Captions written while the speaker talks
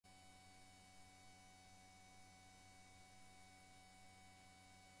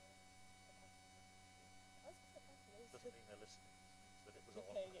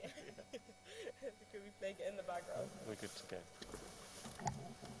we make it in the background. We're good to go.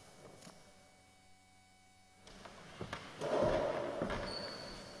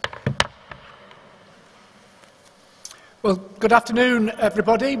 Well, good afternoon,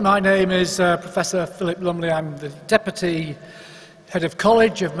 everybody. My name is Professor Philip Lumley. I'm the Deputy Head of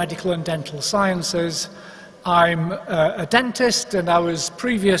College of Medical and Dental Sciences. I'm a dentist, and I was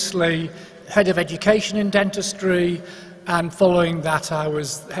previously Head of Education in Dentistry, and following that I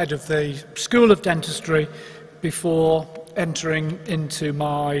was Head of the School of Dentistry before entering into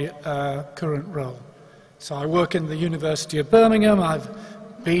my current role. So I work in the University of Birmingham. I've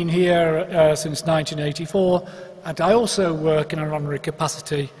been here since 1984. And I also work in an honorary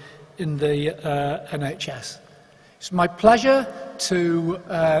capacity in the NHS. It's my pleasure to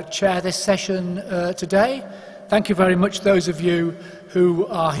chair this session today. Thank you very much, those of you who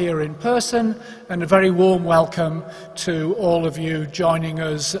are here in person, and a very warm welcome to all of you joining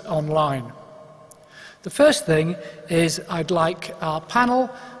us online. The first thing is I'd like our panel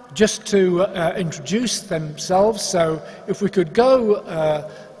just to introduce themselves, so if we could go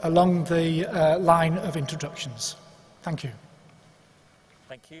along the line of introductions. Thank you.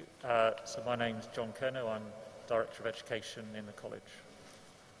 Thank you. So my name's John Curnow. I'm Director of Education in the college.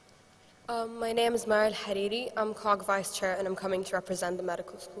 My name is Meryl Hariri. I'm COG Vice Chair and I'm coming to represent the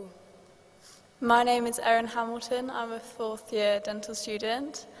medical school. My name is Erin Hamilton. I'm a fourth year dental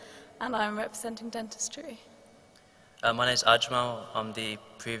student and I'm representing dentistry. My name is Ajmal. I'm the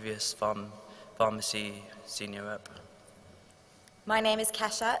previous pharmacy senior rep. My name is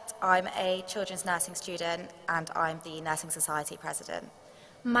Keshat. I'm a children's nursing student and I'm the Nursing Society president.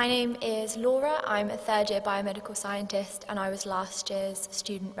 My name is Laura. I'm a third year biomedical scientist and I was last year's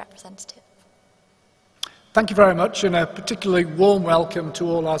student representative. Thank you very much, and a particularly warm welcome to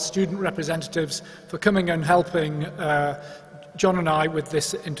all our student representatives for coming and helping John and I with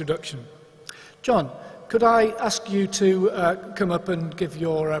this introduction. John, could I ask you to come up and give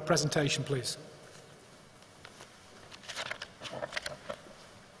your presentation, please?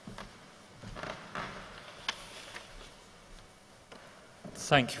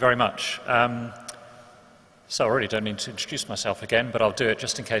 Thank you very much. So I really don't need to introduce myself again, but I'll do it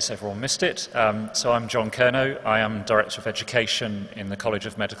just in case everyone missed it. So I'm John Curnow. I am Director of Education in the College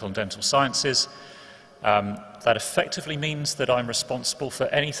of Medical and Dental Sciences. That effectively means that I'm responsible for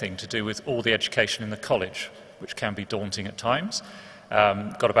anything to do with all the education in the college, which can be daunting at times.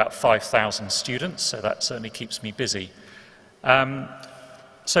 Got about 5,000 students, so that certainly keeps me busy.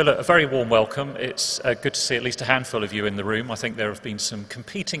 So look, a very warm welcome. It's good to see at least a handful of you in the room. I think there have been some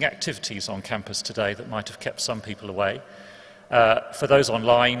competing activities on campus today that might have kept some people away. For those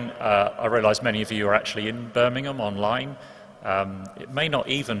online, I realise many of you are actually in Birmingham online. It may not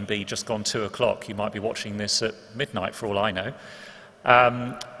even be just gone 2 o'clock. You might be watching this at midnight for all I know.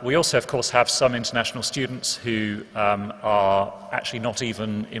 We also, of course, have some international students who are actually not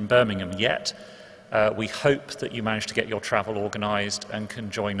even in Birmingham yet. We hope that you manage to get your travel organised and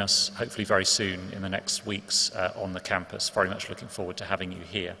can join us hopefully very soon in the next weeks on the campus. Very much looking forward to having you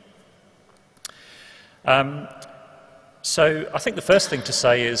here. So I think the first thing to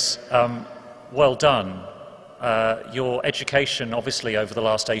say is well done. Your education obviously over the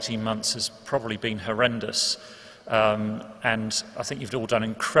last 18 months has probably been horrendous, and I think you've all done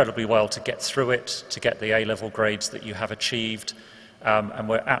incredibly well to get through it, to get the A-level grades that you have achieved. And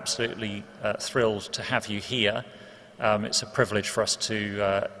we're absolutely thrilled to have you here. It's a privilege for us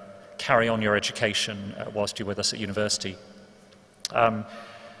to carry on your education whilst you're with us at university. And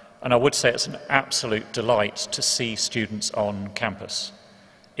I would say it's an absolute delight to see students on campus.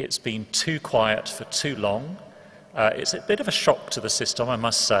 It's been too quiet for too long. It's a bit of a shock to the system, I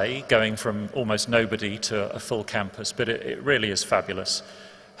must say, going from almost nobody to a full campus, but it really is fabulous.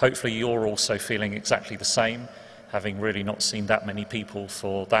 Hopefully you're also feeling exactly the same. Having really not seen that many people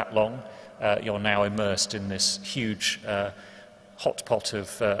for that long, you're now immersed in this huge hot pot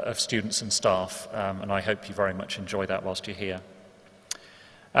of students and staff, and I hope you very much enjoy that whilst you're here.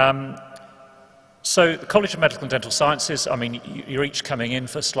 So the College of Medical and Dental Sciences, I mean, you're each coming in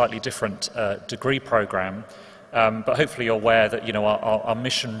for a slightly different degree programme, but hopefully you're aware that, you know, our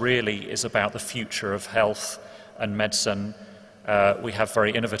mission really is about the future of health and medicine. We have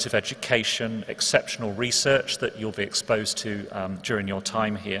very innovative education, exceptional research that you'll be exposed to during your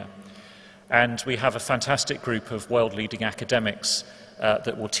time here. And we have a fantastic group of world-leading academics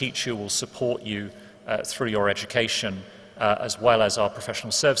that will teach you, will support you through your education, as well as our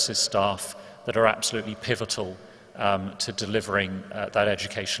professional services staff that are absolutely pivotal to delivering that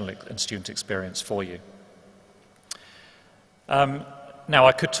educational and student experience for you. Now,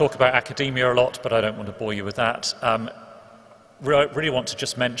 I could talk about academia a lot, but I don't want to bore you with that. really want to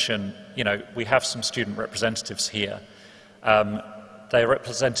just mention, you know, we have some student representatives here. They're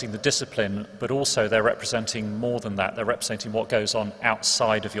representing the discipline, but also they're representing more than that. They're representing what goes on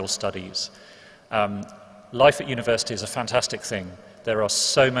outside of your studies. Life at university is a fantastic thing. There are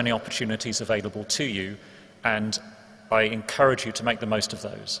so many opportunities available to you, and I encourage you to make the most of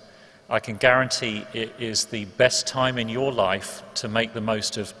those. I can guarantee it is the best time in your life to make the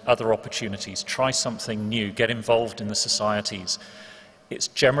most of other opportunities. Try something new, get involved in the societies. It's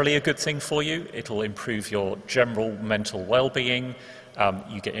generally a good thing for you. It'll improve your general mental well-being.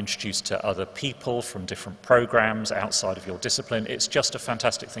 You get introduced to other people from different programs outside of your discipline. It's just a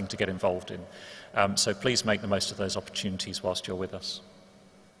fantastic thing to get involved in. So please make the most of those opportunities whilst you're with us.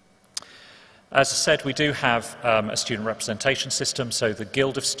 As I said, we do have a student representation system, so the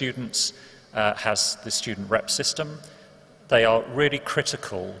Guild of Students has the student rep system. They are really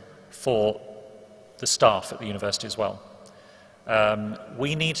critical for the staff at the university as well.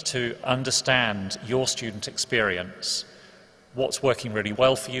 We need to understand your student experience, what's working really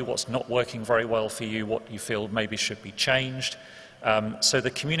well for you, what's not working very well for you, what you feel maybe should be changed. So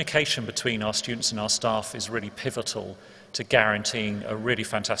the communication between our students and our staff is really pivotal to guaranteeing a really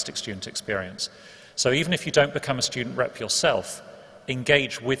fantastic student experience. So even if you don't become a student rep yourself,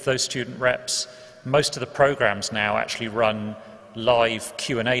 engage with those student reps. Most of the programs now actually run live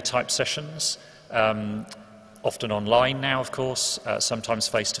Q&A type sessions, often online now, of course, sometimes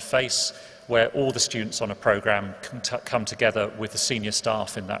face-to-face, where all the students on a program can come together with the senior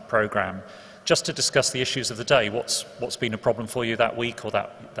staff in that program just to discuss the issues of the day, what's been a problem for you that week or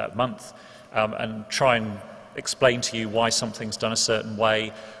that month, and try and explain to you why something's done a certain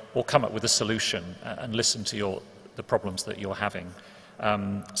way, or come up with a solution and listen to the problems that you're having.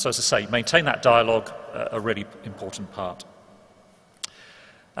 So as I say, maintain that dialogue, a really important part.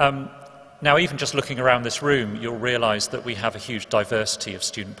 Now, even just looking around this room, you'll realise that we have a huge diversity of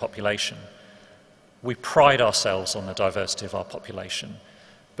student population. We pride ourselves on the diversity of our population,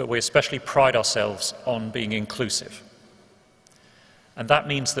 but we especially pride ourselves on being inclusive. And that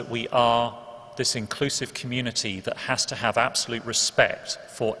means that we are this inclusive community that has to have absolute respect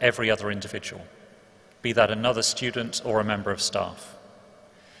for every other individual, be that another student or a member of staff.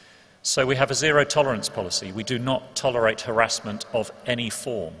 So we have a zero tolerance policy. We do not tolerate harassment of any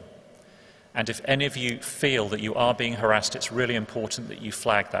form. And if any of you feel that you are being harassed, it's really important that you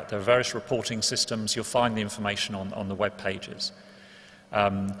flag that. There are various reporting systems. You'll find the information on the web pages.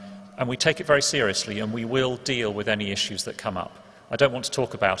 And we take it very seriously, and we will deal with any issues that come up. I don't want to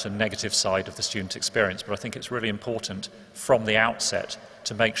talk about a negative side of the student experience, but I think it's really important from the outset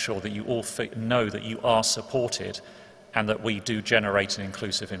to make sure that you all know that you are supported and that we do generate an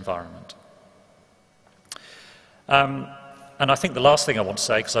inclusive environment. And I think the last thing I want to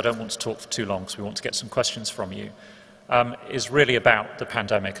say, because I don't want to talk for too long because we want to get some questions from you, is really about the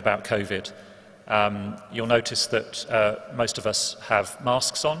pandemic, about COVID. You'll notice that most of us have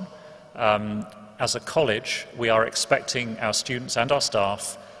masks on. As a college, we are expecting our students and our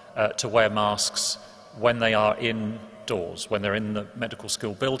staff to wear masks when they are indoors, when they're in the medical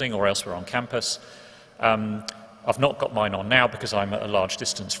school building or elsewhere on campus. I've not got mine on now because I'm at a large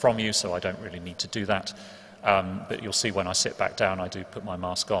distance from you, so I don't really need to do that. But you'll see when I sit back down, I do put my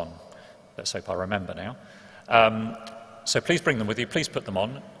mask on. Let's hope I remember now. So please bring them with you, please put them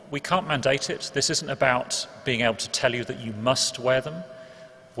on. We can't mandate it. This isn't about being able to tell you that you must wear them.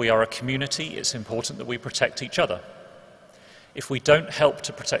 We are a community. It's important that we protect each other. If we don't help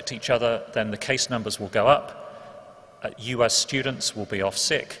to protect each other, then the case numbers will go up. You as students will be off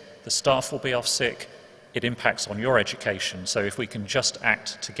sick. The staff will be off sick. It impacts on your education. So if we can just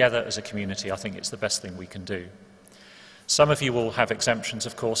act together as a community, I think it's the best thing we can do. Some of you will have exemptions,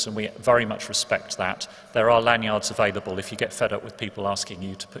 of course, and we very much respect that. There are lanyards available if you get fed up with people asking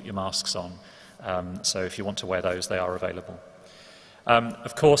you to put your masks on. So if you want to wear those, they are available.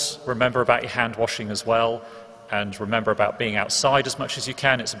 Of course, remember about your hand washing as well, and remember about being outside as much as you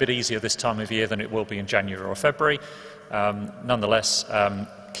can. It's a bit easier this time of year than it will be in January or February. Nonetheless,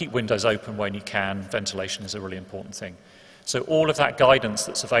 keep windows open when you can. Ventilation is a really important thing. So all of that guidance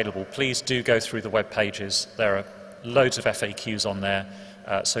that's available, please do go through the web pages. There are loads of FAQs on there,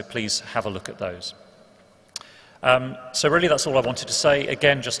 so please have a look at those. So really that's all I wanted to say.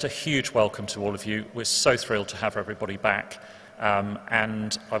 Again, just a huge welcome to all of you. We're so thrilled to have everybody back.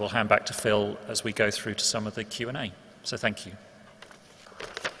 And I will hand back to Phil as we go through to some of the Q&A. So thank you.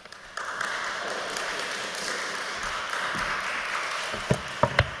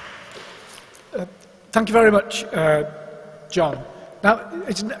 Thank you very much, John. Now,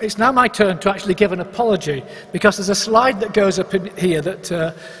 it's now my turn to actually give an apology, because there's a slide that goes up in here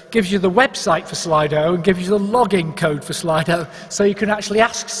that gives you the website for Slido and gives you the login code for Slido, so you can actually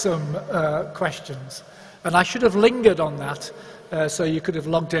ask some questions. And I should have lingered on that, so you could have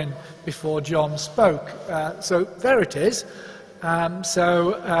logged in before John spoke. So there it is.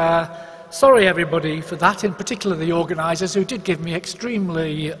 Sorry everybody for that, in particular the organisers, who did give me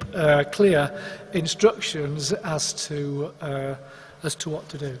extremely clear instructions as to what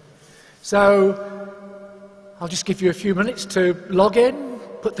to do. So I'll just give you a few minutes to log in,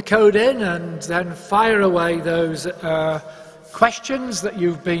 put the code in, and then fire away those questions that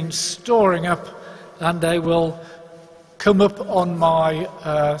you've been storing up, and they will come up on my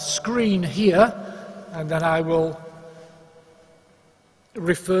screen here, and then I will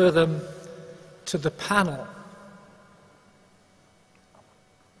refer them to the panel.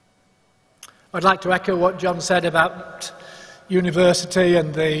 I'd like to echo what John said about university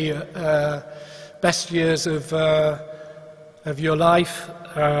and the best years of your life.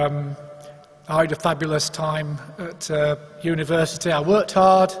 I had a fabulous time at university. I worked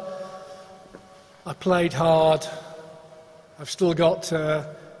hard, I played hard. I've still got a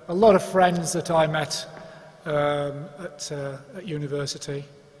lot of friends that I met at university.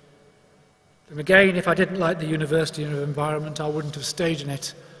 And again, if I didn't like the university environment, I wouldn't have stayed in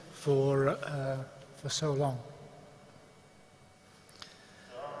it for so long.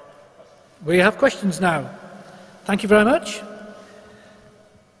 We have questions now. Thank you very much.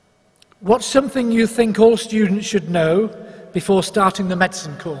 What's something you think all students should know before starting the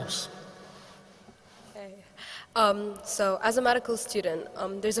medicine course? So as a medical student,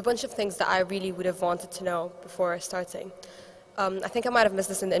 there's a bunch of things that I really would have wanted to know before starting. I think I might have missed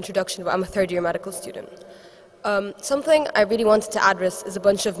this in the introduction, but I'm a third-year medical student. Something I really wanted to address is a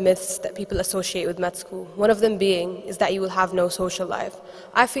bunch of myths that people associate with med school. One of them being is that you will have no social life.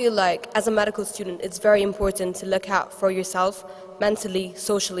 I feel like as a medical student, it's very important to look out for yourself mentally,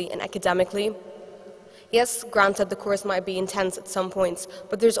 socially, and academically. Yes, granted, the course might be intense at some points,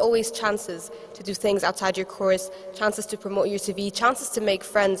 but there's always chances to do things outside your course, chances to promote your CV, chances to make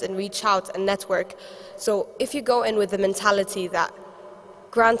friends and reach out and network. So if you go in with the mentality that,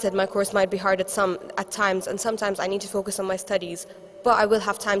 granted, my course might be hard at times, and sometimes I need to focus on my studies, but I will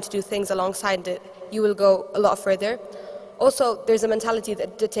have time to do things alongside it, you will go a lot further. Also, there's a mentality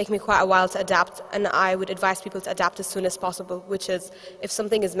that did take me quite a while to adapt, and I would advise people to adapt as soon as possible, which is, if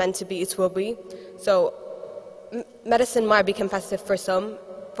something is meant to be, it will be. So, medicine might be competitive for some,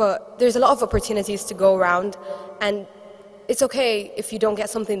 but there's a lot of opportunities to go around, and it's okay if you don't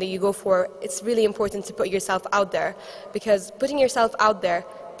get something that you go for. It's really important to put yourself out there, because putting yourself out there,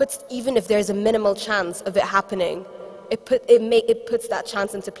 even if there's a minimal chance of it happening, it puts that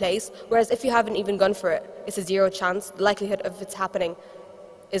chance into place. Whereas if you haven't even gone for it, it's a 0 chance. The likelihood of it happening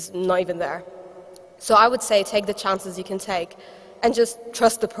is not even there. So I would say take the chances you can take and just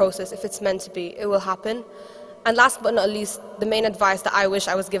trust the process. If it's meant to be, it will happen. And last but not least, the main advice that I wish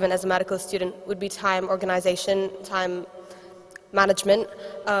I was given as a medical student would be time organization, time management.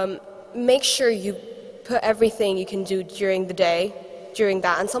 Make sure you put everything you can do during the day, during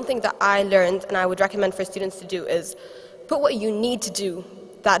that. And something that I learned and I would recommend for students to do is put what you need to do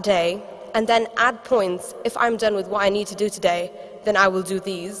that day and then add points. If I'm done with what I need to do today, then I will do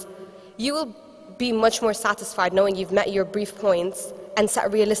these. You will be much more satisfied knowing you've met your brief points and set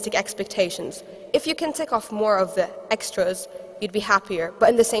realistic expectations. If you can tick off more of the extras, you'd be happier. But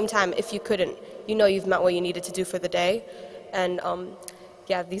at the same time, if you couldn't, you know you've met what you needed to do for the day. And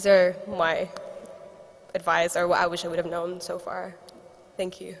yeah, these are my advice, or what I wish I would have known so far.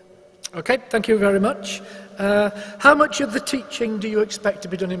 Thank you. Okay, thank you very much. How much of the teaching do you expect to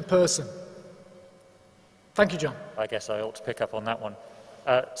be done in person? Thank you, John. I guess I ought to pick up on that one.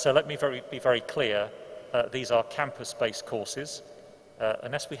 So let me be very clear. These are campus-based courses.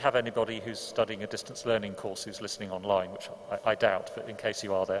 Unless we have anybody who's studying a distance learning course who's listening online, which I doubt, but in case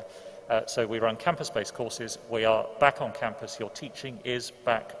you are there. So we run campus-based courses. We are back on campus. Your teaching is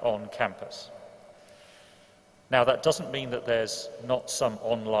back on campus. Now, that doesn't mean that there's not some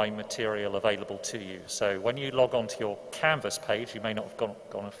online material available to you. So when you log onto your Canvas page, you may not have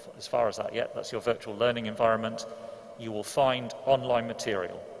gone as far as that yet, that's your virtual learning environment, you will find online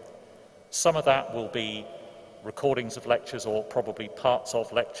material. Some of that will be recordings of lectures or probably parts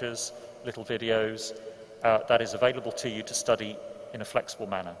of lectures, little videos, that is available to you to study in a flexible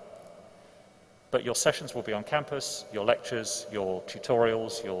manner. But your sessions will be on campus, your lectures, your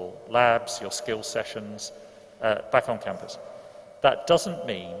tutorials, your labs, your skills sessions, back on campus. That doesn't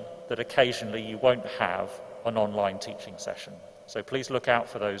mean that occasionally you won't have an online teaching session. So please look out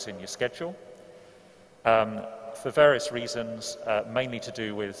for those in your schedule. for various reasons, mainly to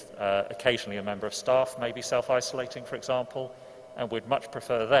do with occasionally a member of staff maybe self-isolating, for example, and we'd much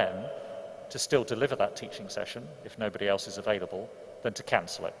prefer them to still deliver that teaching session if nobody else is available than to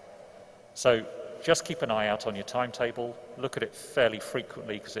cancel it. So just keep an eye out on your timetable, look at it fairly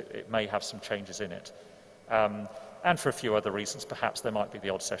frequently because it may have some changes in it. And for a few other reasons, perhaps there might be the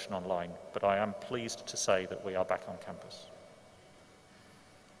odd session online, but I am pleased to say that we are back on campus.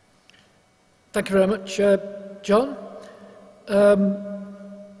 Thank you very much, John.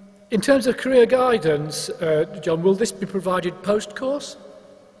 In terms of career guidance, John, will this be provided post-course?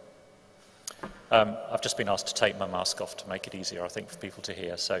 I've just been asked to take my mask off to make it easier, I think, for people to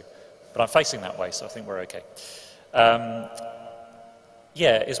hear, but I'm facing that way, so I think we're okay.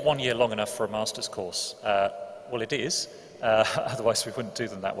 Yeah, is 1 year long enough for a master's course? Well, it is. Otherwise, we wouldn't do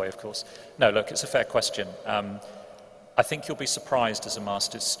them that way, of course. No, look, it's a fair question. I think you'll be surprised as a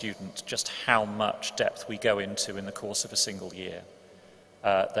master's student just how much depth we go into in the course of a single year.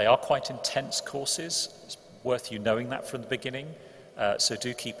 They are quite intense courses. It's worth you knowing that from the beginning. So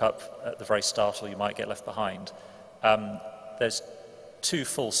do keep up at the very start or you might get left behind. There's 2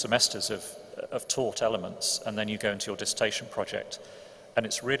 full semesters of taught elements, and then you go into your dissertation project. And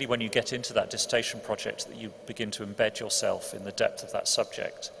it's really when you get into that dissertation project that you begin to embed yourself in the depth of that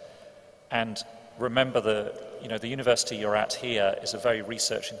subject. And remember, the university you're at here is a very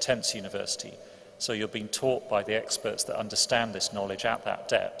research-intense university. So you're being taught by the experts that understand this knowledge at that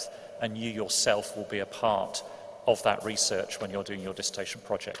depth, and you yourself will be a part of that research when you're doing your dissertation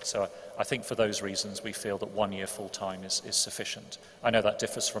project. So I think for those reasons we feel that 1 year full-time is sufficient. I know that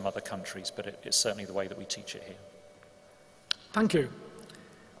differs from other countries, but it's certainly the way that we teach it here. Thank you.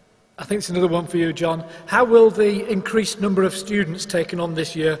 I think it's another one for you, John. How will the increased number of students taken on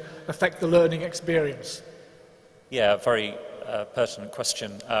this year affect the learning experience? Yeah, very pertinent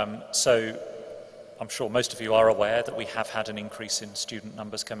question. So I'm sure most of you are aware that we have had an increase in student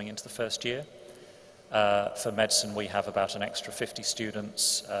numbers coming into the first year. For medicine, we have about an extra 50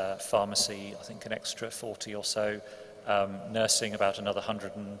 students, pharmacy, I think an extra 40 or so, nursing about another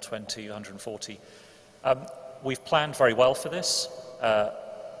 120, 140. We've planned very well for this.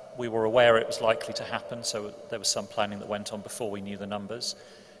 We were aware it was likely to happen, so there was some planning that went on before we knew the numbers.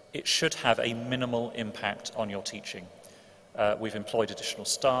 It should have a minimal impact on your teaching. We've employed additional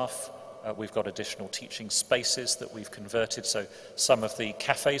staff. We've got additional teaching spaces that we've converted. So some of the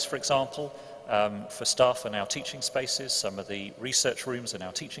cafes, for example, for staff are now teaching spaces. Some of the research rooms are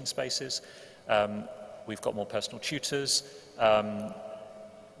now teaching spaces. We've got more personal tutors.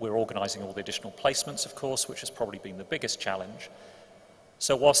 We're organising all the additional placements, of course, which has probably been the biggest challenge.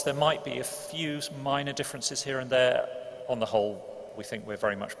 So whilst there might be a few minor differences here and there, on the whole, we think we're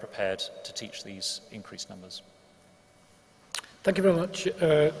very much prepared to teach these increased numbers. Thank you very much,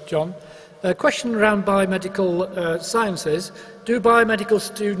 John. A question around biomedical sciences. Do biomedical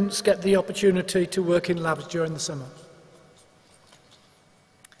students get the opportunity to work in labs during the summer?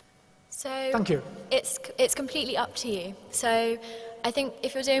 So thank you. It's completely up to you. So I think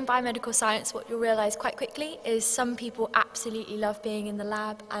if you're doing biomedical science, what you'll realise quite quickly is some people absolutely love being in the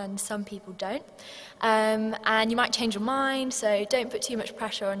lab and some people don't. And you might change your mind, so don't put too much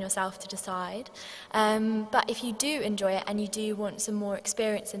pressure on yourself to decide. But if you do enjoy it and you do want some more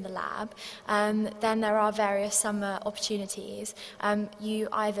experience in the lab, then there are various summer opportunities. You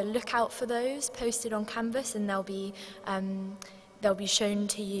either look out for those posted on Canvas and they'll be shown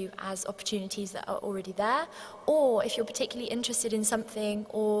to you as opportunities that are already there, or if you're particularly interested in something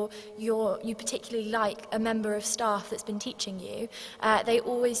or you particularly like a member of staff that's been teaching you, they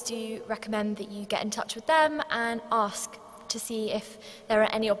always do recommend that you get in touch with them and ask to see if there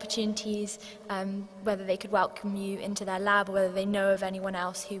are any opportunities, whether they could welcome you into their lab or whether they know of anyone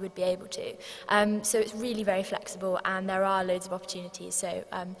else who would be able to. So it's really very flexible and there are loads of opportunities, so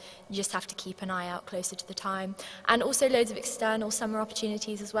you just have to keep an eye out closer to the time. And also loads of external summer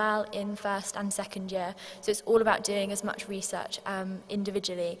opportunities as well in first and second year. So it's all about doing as much research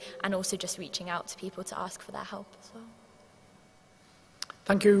individually and also just reaching out to people to ask for their help as well.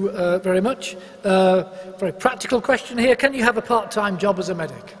 Thank you very much. Very practical question here. Can you have a part-time job as a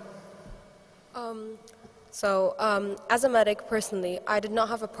medic? As a medic, personally, I did not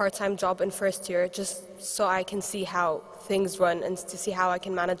have a part-time job in first year, just so I can see how things run and to see how I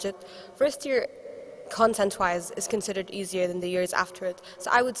can manage it. First year, content-wise, is considered easier than the years after it. So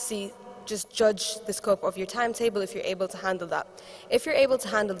I would see just judge the scope of your timetable if you're able to handle that. If you're able to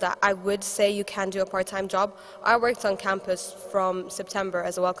handle that, I would say you can do a part-time job. I worked on campus from September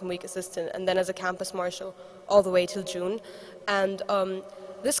as a Welcome Week assistant and then as a campus marshal all the way till June. And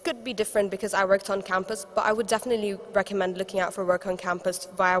this could be different because I worked on campus, but I would definitely recommend looking out for work on campus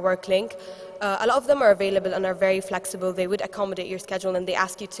via WorkLink. A lot of them are available and are very flexible. They would accommodate your schedule and they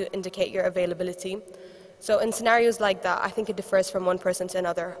ask you to indicate your availability. So in scenarios like that, I think it differs from one person to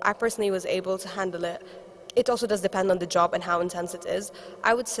another. I personally was able to handle it. It also does depend on the job and how intense it is.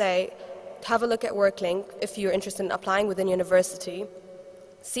 I would say have a look at WorkLink if you're interested in applying within university.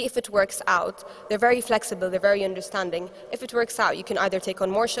 See if it works out. They're very flexible, they're very understanding. If it works out, you can either take on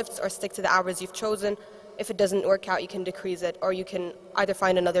more shifts or stick to the hours you've chosen. If it doesn't work out, you can decrease it, or you can either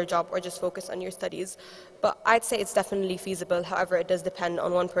find another job or just focus on your studies. But I'd say it's definitely feasible. However, it does depend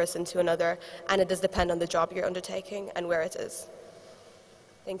on one person to another, and it does depend on the job you're undertaking and where it is.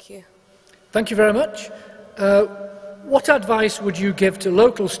 Thank you. Thank you very much. What advice would you give to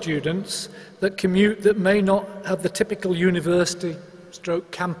local students that commute that may not have the typical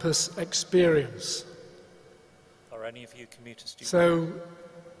university/campus experience? Are any of you commuter students? So,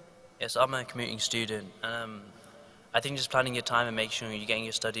 Yes, I'm a commuting student. I think just planning your time and making sure you're getting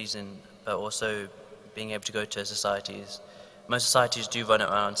your studies in, but also being able to go to societies. Most societies do run at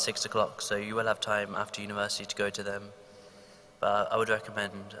around 6 o'clock, so you will have time after university to go to them. But I would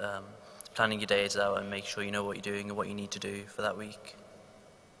recommend planning your days out and make sure you know what you're doing and what you need to do for that week.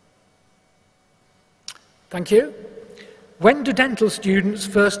 thank you. When do dental students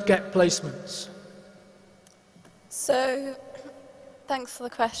first get placements? So, thanks for the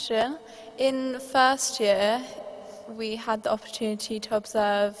question. In first year, we had the opportunity to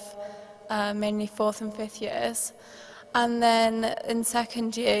observe mainly 4th and 5th years. And then in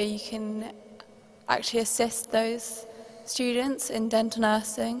second year, you can actually assist those students in dental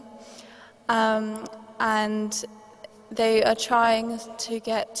nursing. And they are trying to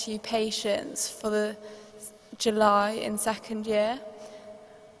get you patients for the July in second year.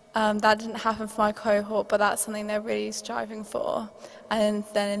 That didn't happen for my cohort, but that's something they're really striving for. And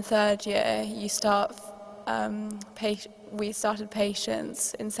then in third year, you start. We started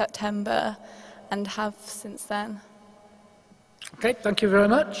patients in September, and have since then. Okay, thank you very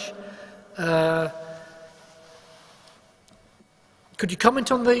much. Could you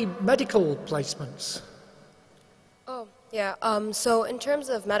comment on the medical placements? Oh, yeah. So in terms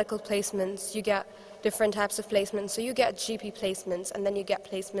of medical placements, you get different types of placements. So you get GP placements, and then you get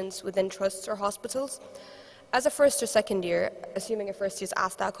placements within trusts or hospitals. As a first or second year, assuming a first year's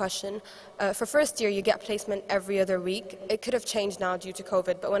asked that question, for first year you get placement every other week. It could have changed now due to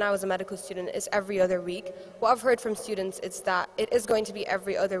COVID, but when I was a medical student, it's every other week. What I've heard from students is that it is going to be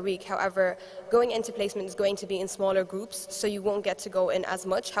every other week. However, going into placement is going to be in smaller groups, so you won't get to go in as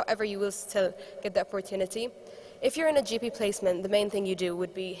much. However, you will still get the opportunity. If you're in a GP placement, the main thing you do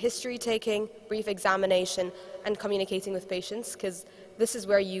would be history taking, brief examination, and communicating with patients, because this is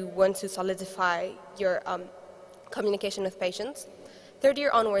where you want to solidify your communication with patients. Third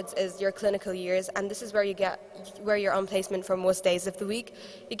year onwards is your clinical years, and this is where you're on placement for most days of the week.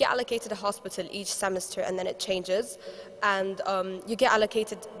 You get allocated a hospital each semester, and then it changes, and you get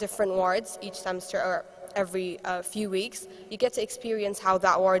allocated different wards each semester or every few weeks. You get to experience how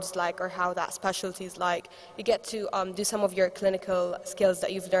that ward's like or how that specialty is like. You get to do some of your clinical skills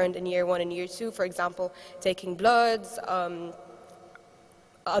that you've learned in year 1 and year 2, for example, taking bloods,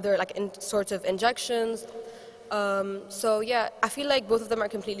 other sorts of injections. So yeah, I feel like both of them are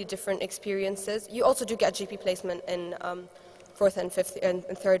completely different experiences. You also do get GP placement in third, 4th,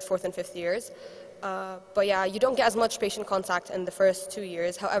 and 5th years. But yeah, you don't get as much patient contact in the first 2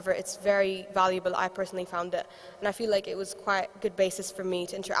 years. However, it's very valuable. I personally found it. And I feel like it was quite a good basis for me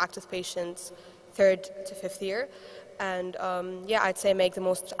to interact with patients 3rd to 5th year. And yeah, I'd say make the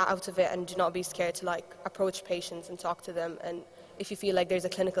most out of it and do not be scared to approach patients and talk to them. And if you feel like there's a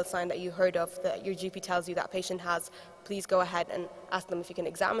clinical sign that you heard of that your GP tells you that patient has, please go ahead and ask them if you can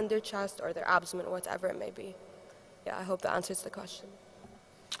examine their chest or their abdomen or whatever it may be. Yeah, I hope that answers the question.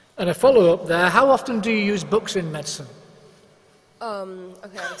 And a follow-up there, how often do you use books in medicine?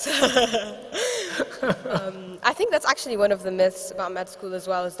 Okay. I think that's actually one of the myths about med school as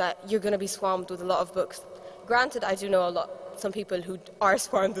well, is that you're going to be swamped with a lot of books. Granted, I do know some people who are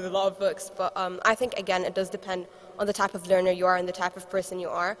swamped with a lot of books, but I think, again, it does depend on the type of learner you are and the type of person you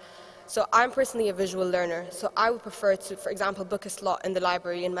are. So I'm personally a visual learner, so I would prefer to, for example, book a slot in the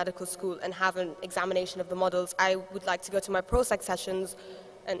library in medical school and have an examination of the models. I would like to go to my ProSec sessions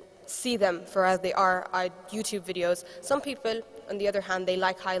and see them for as they are, YouTube videos. Some people, on the other hand, they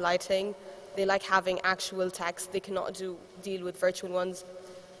like highlighting, they like having actual text, they cannot deal with virtual ones.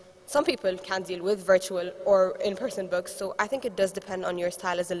 some people can deal with virtual or in-person books, so I think it does depend on your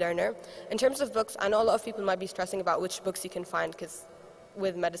style as a learner. In terms of books, I know a lot of people might be stressing about which books you can find, because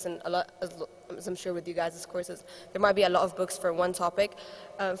with medicine, a lot, as I'm sure with you guys' courses, there might be a lot of books for one topic.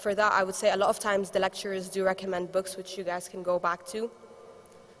 For that, I would say a lot of times the lecturers do recommend books which you guys can go back to.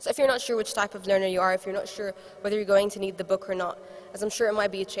 So if you're not sure which type of learner you are, if you're not sure whether you're going to need the book or not, as I'm sure it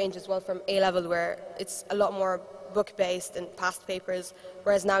might be a change as well from A-level, where it's a lot more book-based and past papers,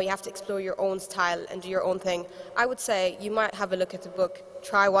 whereas now you have to explore your own style and do your own thing. I would say you might have a look at the book,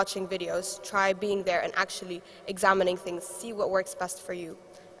 try watching videos, try being there and actually examining things, see what works best for you,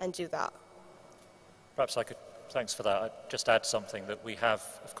 and do that. Perhaps I could, thanks for that, I'd just add something that we have,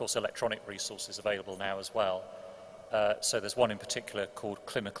 of course, electronic resources available now as well. So there's one in particular called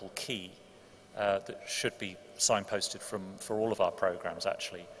Clinical Key that should be signposted for all of our programs,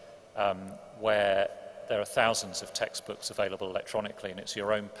 actually, where there are thousands of textbooks available electronically, and it's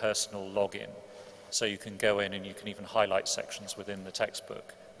your own personal login. So you can go in and you can even highlight sections within the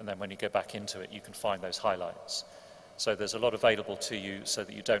textbook, and then when you go back into it, you can find those highlights. So there's a lot available to you so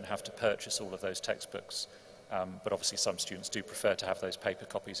that you don't have to purchase all of those textbooks. But obviously some students do prefer to have those paper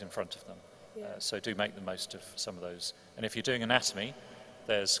copies in front of them. Yeah. So do make the most of some of those. And if you're doing anatomy,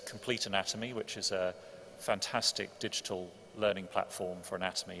 there's Complete Anatomy, which is a fantastic digital learning platform for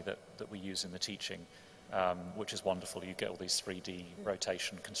anatomy that we use in the teaching. Which is wonderful. You get all these 3D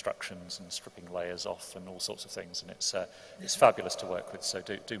rotation constructions and stripping layers off and all sorts of things, and it's fabulous to work with, so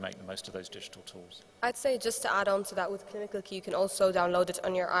do make the most of those digital tools. I'd say just to add on to that, with Clinical Key you can also download it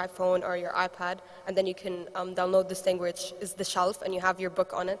on your iPhone or your iPad, and then you can download this thing which is the shelf, and you have your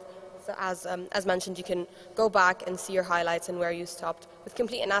book on it. So as mentioned, you can go back and see your highlights and where you stopped. With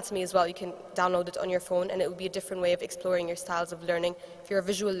Complete Anatomy as well, you can download it on your phone, and it will be a different way of exploring your styles of learning. If you're a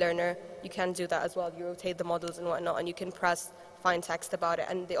visual learner, you can do that as well. You rotate the models and whatnot, and you can press find text about it,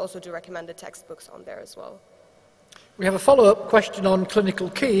 and they also do recommended textbooks on there as well. We have a follow-up question on Clinical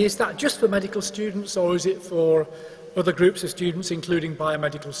Key. Is that just for medical students, or is it for other groups of students, including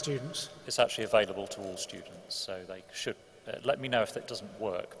biomedical students? It's actually available to all students, so they should let me know if that doesn't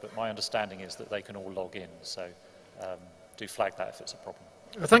work, but my understanding is that they can all log in, so do flag that if it's a problem.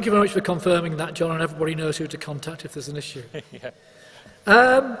 Well, thank you very much for confirming that, John, and everybody knows who to contact if there's an issue. Yeah.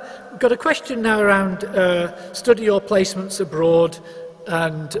 We've got a question now around study or placements abroad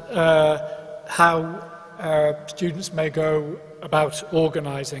and how students may go about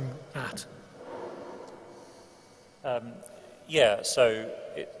organising that. Yeah, so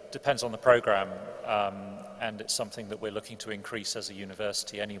it depends on the programme, and it's something that we're looking to increase as a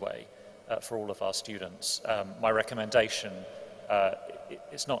university anyway for all of our students. My recommendation,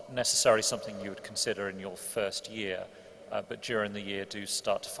 it's not necessarily something you would consider in your first year, but during the year do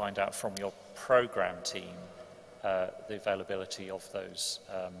start to find out from your programme team the availability of those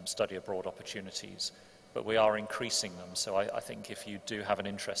study abroad opportunities. But we are increasing them, so I think if you do have an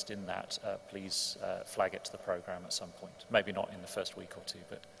interest in that, please flag it to the programme at some point. Maybe not in the first week or two,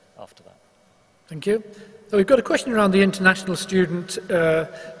 but after that. Thank you. So we've got a question around the international student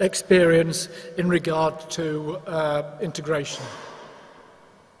experience in regard to integration.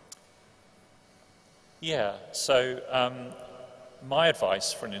 Yeah, so my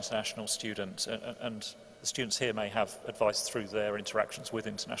advice for an international student, and the students here may have advice through their interactions with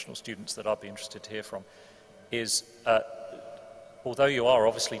international students that I'd be interested to hear from, is although you are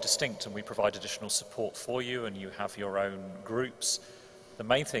obviously distinct and we provide additional support for you and you have your own groups, the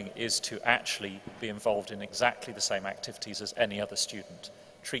main thing is to actually be involved in exactly the same activities as any other student.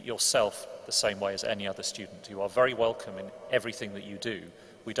 Treat yourself the same way as any other student. You are very welcome in everything that you do.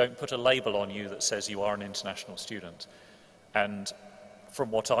 We don't put a label on you that says you are an international student. And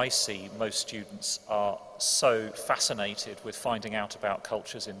from what I see, most students are so fascinated with finding out about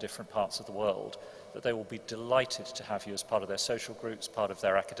cultures in different parts of the world that they will be delighted to have you as part of their social groups, part of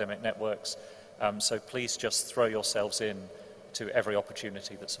their academic networks. So please just throw yourselves in to every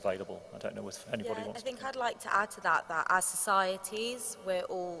opportunity that's available. I don't know if anybody wants to. I think I'd like to add to that as societies, we're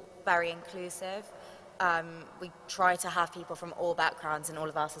all very inclusive. We try to have people from all backgrounds in all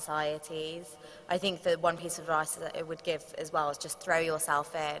of our societies. I think that one piece of advice that it would give as well is just throw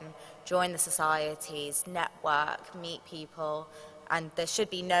yourself in, join the societies, network, meet people, and there should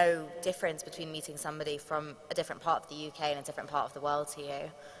be no difference between meeting somebody from a different part of the UK and a different part of the world to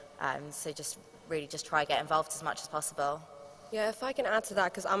you. So just really just try to get involved as much as possible. Yeah, if I can add to that,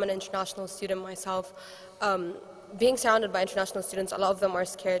 because I'm an international student myself, being surrounded by international students, a lot of them are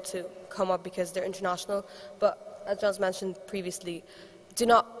scared to come up because they're international, but as John's mentioned previously,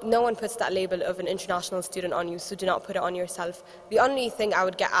 no one puts that label of an international student on you, so do not put it on yourself. The only thing I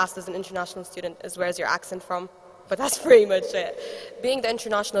would get asked as an international student is, where's your accent from? but that's pretty much it. Being the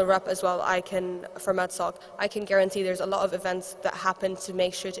international rep as well, for MedSoc, I can guarantee there's a lot of events that happen to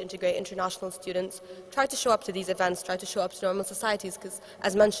make sure to integrate international students. Try to show up to these events, try to show up to normal societies, because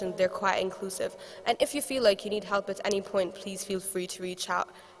as mentioned, they're quite inclusive. And if you feel like you need help at any point, please feel free to reach out.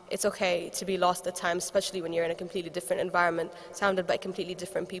 It's okay to be lost at times, especially when you're in a completely different environment, surrounded by completely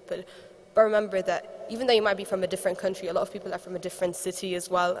different people. But remember that even though you might be from a different country, a lot of people are from a different city as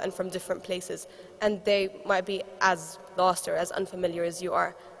well and from different places. And they might be as lost or as unfamiliar as you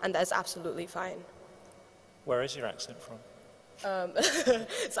are, and that is absolutely fine. Where is your accent from?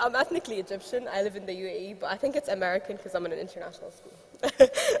 So I'm ethnically Egyptian. I live in the UAE, but I think it's American because I'm in an international school.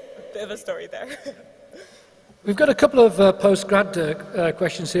 Bit of a story there. We've got a couple of postgrad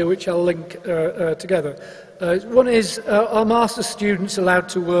questions here which I'll link together. One is, are master's students allowed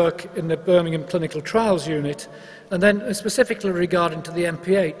to work in the Birmingham Clinical Trials Unit? And then specifically regarding to the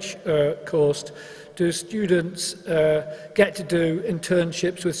MPH course, do students get to do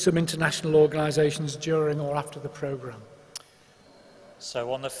internships with some international organisations during or after the programme?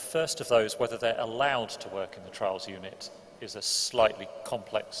 So on the first of those, whether they're allowed to work in the trials unit is a slightly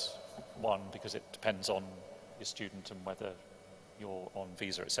complex one because it depends on your student and whether you're on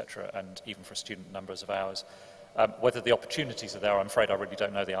visa, etc., and even for student numbers of hours. Whether the opportunities are there, I'm afraid I really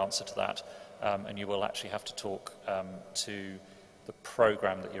don't know the answer to that, and you will actually have to talk to the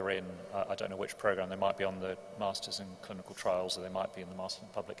programme that you're in. I don't know which programme. They might be on the Masters in Clinical Trials, or they might be in the Masters in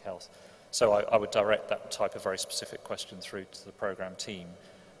Public Health. So I would direct that type of very specific question through to the programme team.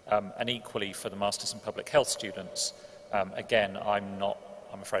 And equally for the Masters in Public Health students, again, I'm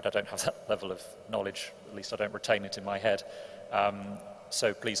afraid I don't have that level of knowledge, at least I don't retain it in my head.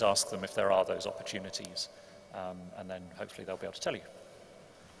 So please ask them if there are those opportunities, and then hopefully they'll be able to tell you.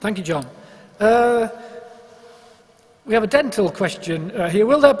 Thank you, John. We have a dental question here.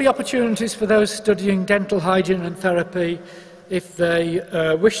 Will there be opportunities for those studying dental hygiene and therapy if they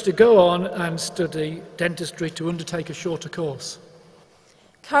wish to go on and study dentistry to undertake a shorter course?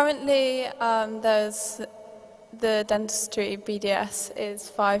 Currently, there's the dentistry BDS is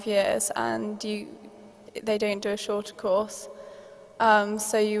 5 years, and they don't do a shorter course.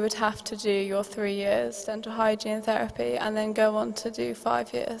 So you would have to do your 3 years dental hygiene and therapy and then go on to do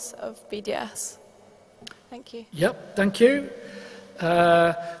 5 years of BDS. Thank you. Yep, thank you.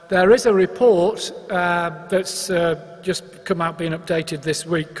 There is a report that's just come out, being updated this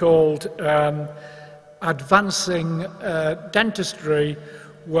week, called Advancing Dentistry,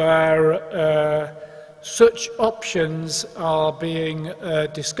 where such options are being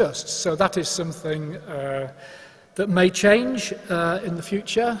discussed. So that is something that may change in the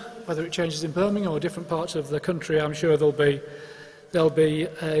future, whether it changes in Birmingham or different parts of the country. I'm sure there'll be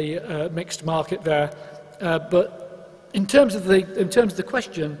a mixed market there. But in terms of the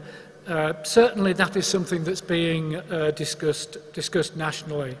question, certainly that is something that's being discussed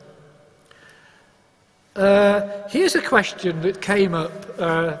nationally. Here's a question that came up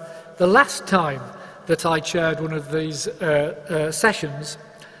the last time that I chaired one of these sessions,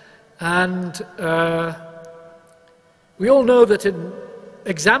 and we all know that in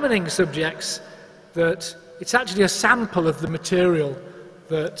examining subjects that it's actually a sample of the material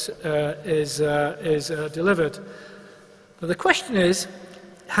that is delivered. But the question is,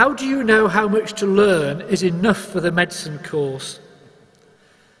 how do you know how much to learn is enough for the medicine course?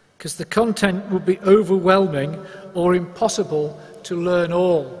 Because the content would be overwhelming or impossible to learn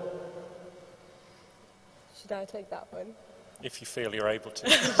all. Should I take that one? If you feel you're able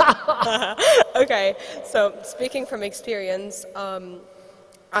to. Okay, so speaking from experience,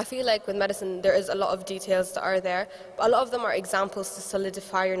 I feel like with medicine there is a lot of details that are there, but a lot of them are examples to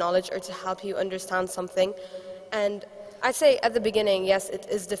solidify your knowledge or to help you understand something. And I'd say at the beginning, yes, it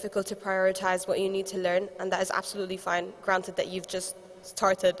is difficult to prioritize what you need to learn, and that is absolutely fine, granted that you've just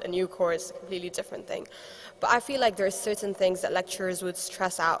started a new course, a completely different thing. But I feel like there are certain things that lecturers would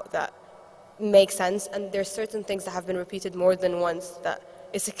stress out that make sense, and there are certain things that have been repeated more than once that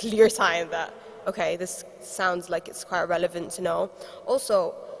it's a clear sign that, okay, this sounds like it's quite relevant to know.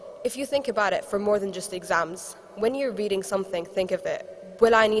 Also, if you think about it for more than just exams, when you're reading something, think of it,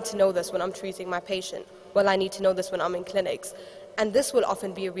 will I need to know this when I'm treating my patient? Will I need to know this when I'm in clinics? And this will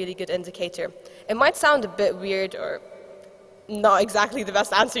often be a really good indicator. It might sound a bit weird or not exactly the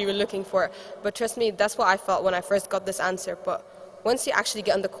best answer you were looking for, but trust me, that's what I felt when I first got this answer. But once you actually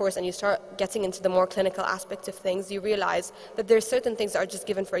get on the course and you start getting into the more clinical aspect of things, you realize that there's certain things that are just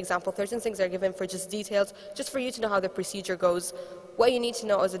given for example, certain things are given for just details, just for you to know how the procedure goes. What you need to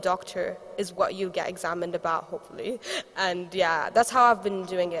know as a doctor is what you get examined about, hopefully. And yeah, that's how I've been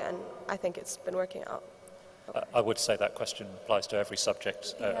doing it, and I think it's been working out I would say that question applies to every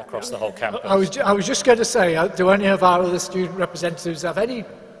subject across the whole campus. I was just going to say, do any of our other student representatives have any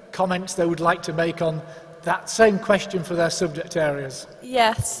comments they would like to make on that same question for their subject areas?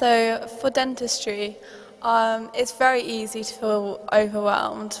 Yes, so for dentistry, it's very easy to feel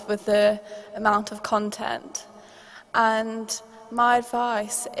overwhelmed with the amount of content. And my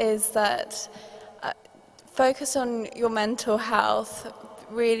advice is that focus on your mental health.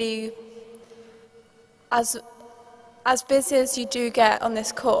 Really, as busy as you do get on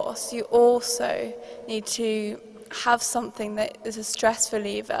this course, you also need to have something that is a stress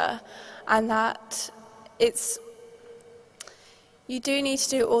reliever, and that you do need to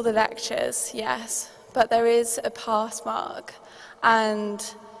do all the lectures, yes, but there is a pass mark,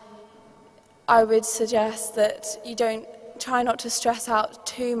 and I would suggest that you don't try not to stress out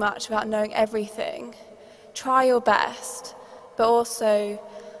too much about knowing everything. Try your best, but also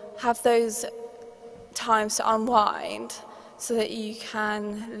have those times to unwind so that you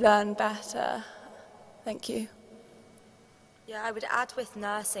can learn better. Thank you. Yeah, I would add with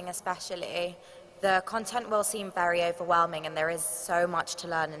nursing especially, the content will seem very overwhelming and there is so much to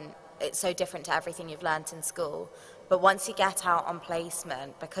learn and it's so different to everything you've learnt in school. But once you get out on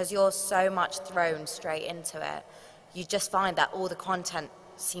placement, because you're so much thrown straight into it, you just find that all the content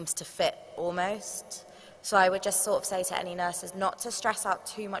seems to fit almost. So I would just sort of say to any nurses not to stress out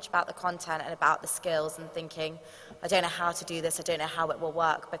too much about the content and about the skills and thinking, I don't know how to do this, I don't know how it will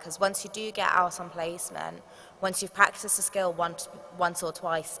work, because once you do get out on placement, once you've practiced a skill once or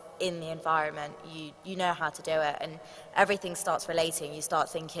twice in the environment, you know how to do it, and everything starts relating. You start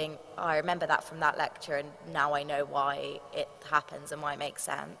thinking, oh, I remember that from that lecture, and now I know why it happens and why it makes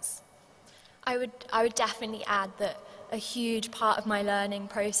sense. I would definitely add that a huge part of my learning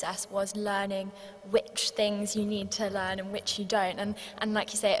process was learning which things you need to learn and which you don't. And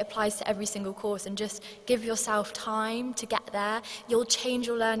like you say, it applies to every single course, and just give yourself time to get there. You'll change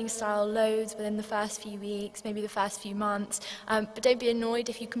your learning style loads within the first few weeks, maybe the first few months, but don't be annoyed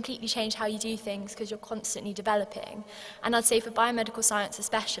if you completely change how you do things, because you're constantly developing. And I'd say for biomedical science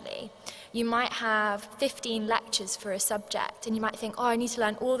especially, you might have 15 lectures for a subject, and you might think, oh, I need to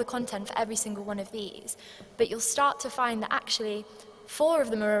learn all the content for every single one of these. But you'll start to find that actually 4 of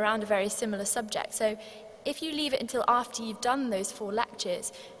them are around a very similar subject. So if you leave it until after you've done those 4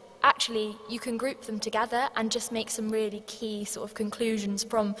 lectures, actually you can group them together and just make some really key sort of conclusions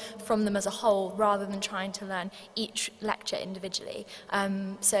from them as a whole, rather than trying to learn each lecture individually.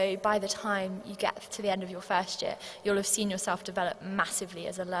 So by the time you get to the end of your first year, you'll have seen yourself develop massively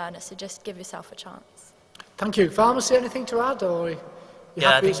as a learner, so just give yourself a chance. Thank you. Pharmacy, anything to add, or you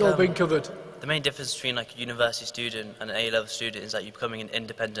happy it's all been covered? The main difference between like a university student and an A-level student is that you're becoming an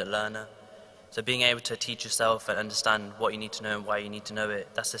independent learner. So being able to teach yourself and understand what you need to know and why you need to know it,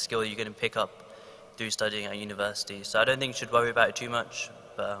 that's the skill you're going to pick up through studying at university. So I don't think you should worry about it too much,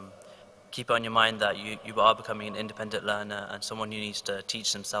 but keep it on your mind that you are becoming an independent learner and someone who needs to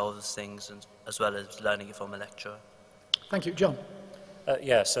teach themselves things as well as learning it from a lecturer. Thank you. John?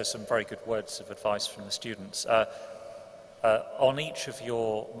 Yeah, so some very good words of advice from the students. On each of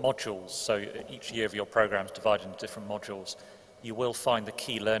your modules, so each year of your programme is divided into different modules, you will find the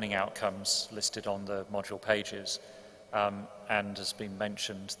key learning outcomes listed on the module pages. And as been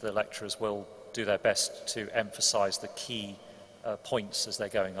mentioned, the lecturers will do their best to emphasise the key points as they're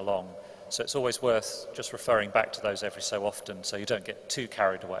going along. So it's always worth just referring back to those every so often so you don't get too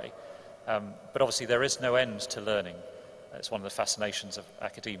carried away. But obviously there is no end to learning. It's one of the fascinations of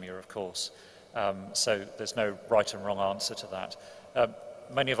academia, of course. So there's no right and wrong answer to that.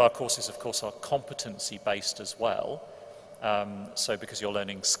 Many of our courses, of course, are competency-based as well. So because you're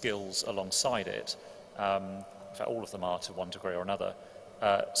learning skills alongside it, in fact all of them are to one degree or another,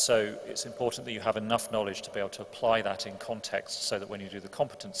 so it's important that you have enough knowledge to be able to apply that in context so that when you do the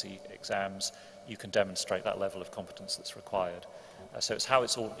competency exams you can demonstrate that level of competence that's required. So it's how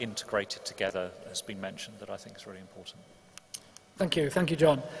it's all integrated together, has been mentioned, that I think is really important. Thank you,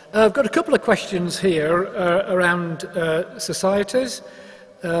 John. I've got a couple of questions here around societies.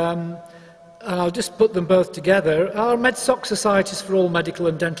 I'll just put them both together. Are MedSoc societies for all medical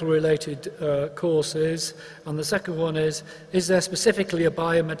and dental related courses? And the second one is there specifically a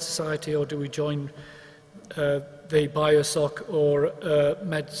Biomed society, or do we join the Biosoc or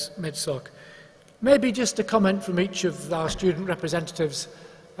MedSoc? Maybe just a comment from each of our student representatives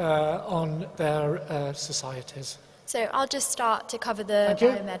on their societies. So I'll just start to cover the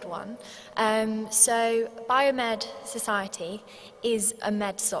Biomed one. So Biomed Society is a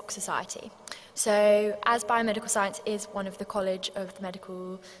MedSoc society. So as biomedical science is one of the college of the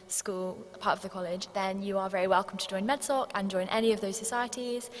medical school, part of the college, then you are very welcome to join MedSoc and join any of those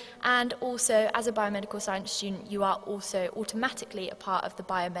societies. And also, as a biomedical science student, you are also automatically a part of the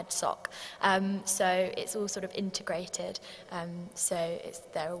BioMedSoc. So it's all sort of integrated.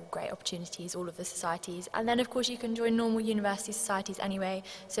 They're all great opportunities, all of the societies. And then, of course, you can join normal university societies anyway.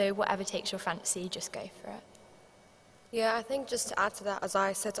 So whatever takes your fancy, just go for it. Yeah, I think just to add to that, as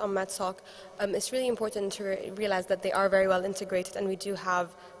I sit on MedSoc, it's really important to realize that they are very well integrated, and we do have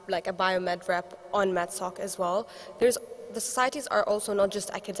like a biomed rep on MedSoc as well. The societies are also not just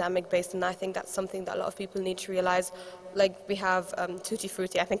academic based, and I think that's something that a lot of people need to realize. Like we have Tutti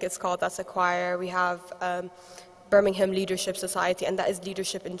Frutti, I think it's called, that's a choir. We have Birmingham Leadership Society, and that is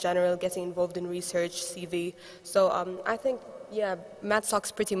leadership in general, getting involved in research, CV. So I think, yeah,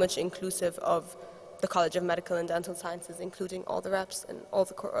 MedSoc's pretty much inclusive of the College of Medical and Dental Sciences, including all the reps and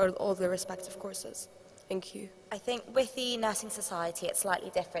all the respective courses. Thank you. I think with the Nursing Society, it's slightly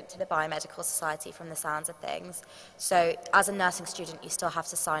different to the Biomedical Society from the sounds of things. So as a nursing student, you still have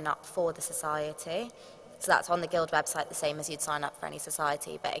to sign up for the society. So that's on the Guild website, the same as you'd sign up for any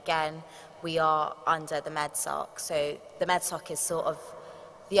society. But again, we are under the MedSoc. So the MedSoc is sort of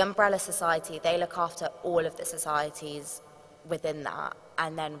the umbrella society. They look after all of the societies within that.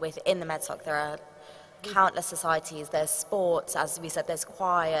 And then within the MedSoc, there are countless societies. There's sports, as we said, there's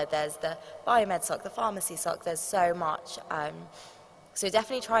choir, there's the BioMedSoc, the Pharmacy Soc, there's so much. So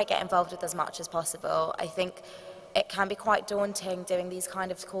definitely try to get involved with as much as possible. I think it can be quite daunting doing these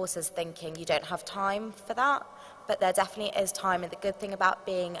kind of courses thinking you don't have time for that, but there definitely is time, and the good thing about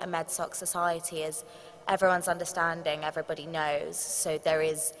being a MedSoc society is everyone's understanding, everybody knows, so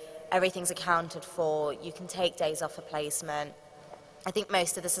everything's accounted for. You can take days off for placement. I think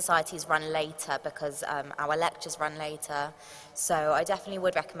most of the societies run later because our lectures run later. So I definitely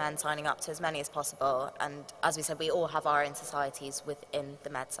would recommend signing up to as many as possible. And as we said, we all have our own societies within the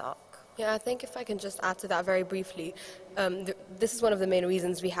MedSoc. Yeah, I think if I can just add to that very briefly, this is one of the main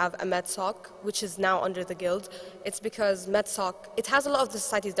reasons we have a MedSoc, which is now under the Guild. It's because MedSoc, it has a lot of the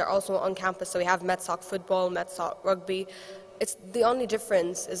societies that are also on campus. So we have MedSoc football, MedSoc rugby. It's the only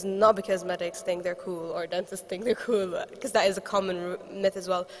difference is not because medics think they're cool or dentists think they're cool, because that is a common myth as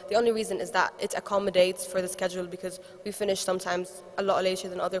well. The only reason is that it accommodates for the schedule because we finish sometimes a lot later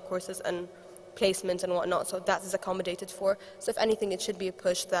than other courses and placement and whatnot, so that is accommodated for. So if anything, it should be a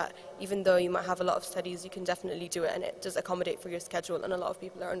push that even though you might have a lot of studies, you can definitely do it, and it does accommodate for your schedule, and a lot of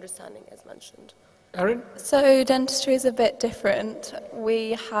people are understanding, as mentioned. Erin? So dentistry is a bit different.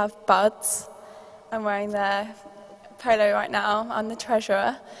 We have buds. I'm wearing their polo right now. I'm the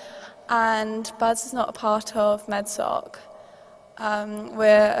treasurer, and Buds is not a part of MedSoc.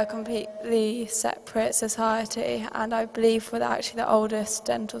 We're a completely separate society, and I believe we're actually the oldest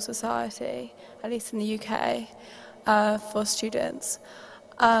dental society, at least in the UK, for students.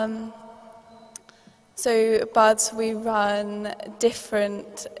 So Buds, we run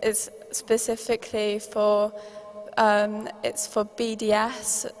different, it's specifically for, it's for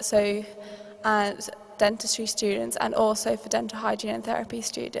BDS, so, and dentistry students, and also for dental hygiene and therapy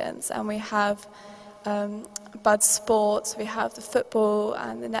students. And we have Bud Sports, we have the football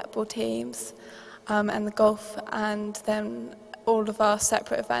and the netball teams, and the golf, and then all of our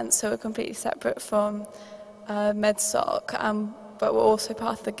separate events. So we're completely separate from MedSoc, but we're also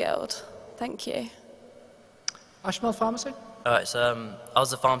part of the Guild. Thank you. Ashmal, Pharmacy? Alright, so I was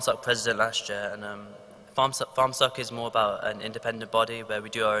the PharmSoc president last year, and PharmSoc is more about an independent body where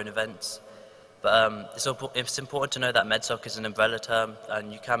we do our own events. But it's important to know that MedSoc is an umbrella term,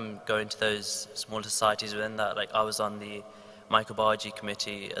 and you can go into those smaller societies within that. Like I was on the microbiology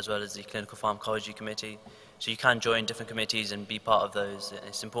committee as well as the clinical pharmacology committee. So you can join different committees and be part of those. And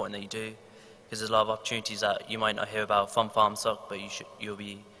it's important that you do, because there's a lot of opportunities that you might not hear about from PharmSoc, but you'll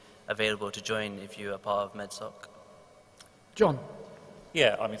be available to join if you are part of MedSoc. John?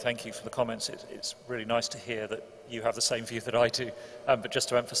 Yeah, I mean, thank you for the comments. It's really nice to hear that you have the same view that I do. But just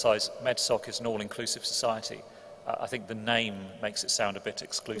to emphasise, MedSoc is an all-inclusive society. I think the name makes it sound a bit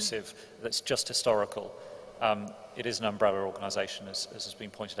exclusive. That's just historical. It is an umbrella organisation, as has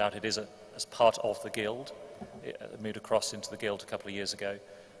been pointed out. It is as part of the Guild. It moved across into the Guild a couple of years ago.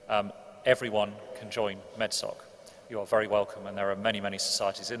 Everyone can join MedSoc. You are very welcome, and there are many, many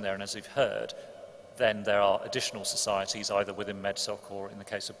societies in there. And as you've heard, then there are additional societies either within MedSoc or, in the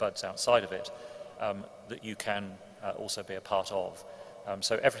case of Buds, outside of it, that you can also be a part of.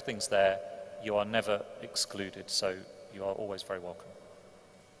 So everything's there. You are never excluded, so you are always very welcome.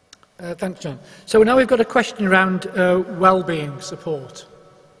 Thanks, John. So now we've got a question around well-being support.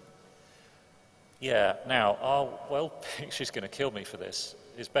 Yeah, now, she's going to kill me for this.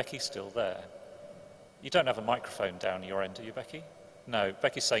 Is Becky still there? You don't have a microphone down your end, do you, Becky? No,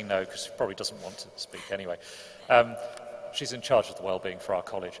 Becky's saying no because she probably doesn't want to speak anyway. She's in charge of the wellbeing for our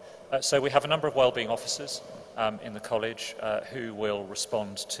college. So we have a number of wellbeing officers in the college who will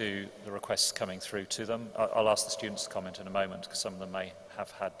respond to the requests coming through to them. I'll ask the students to comment in a moment because some of them may have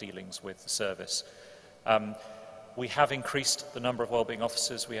had dealings with the service. We have increased the number of wellbeing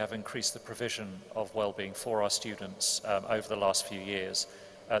officers. We have increased the provision of wellbeing for our students over the last few years.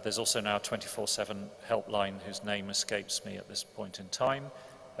 There's also now a 24/7 helpline whose name escapes me at this point in time.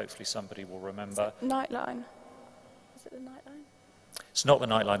 Hopefully somebody will remember. Nightline. Is it the Nightline? It's not the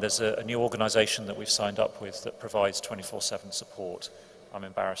Nightline. There's a new organisation that we've signed up with that provides 24/7 support. I'm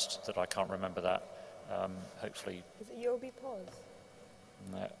embarrassed that I can't remember that. Hopefully... Is it UOB Pause?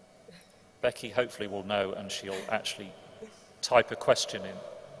 No. Becky hopefully will know and she'll actually type a question in.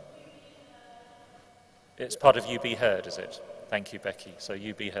 It's part of You Be Heard, is it? Thank you, Becky. So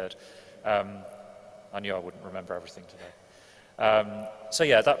You Be Heard. I knew I wouldn't remember everything today. So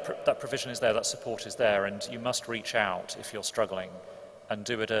yeah, that provision is there, that support is there, and you must reach out if you're struggling and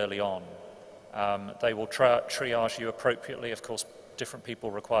do it early on. They will triage you appropriately. Of course, different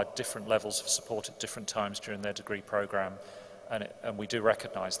people require different levels of support at different times during their degree programme, and we do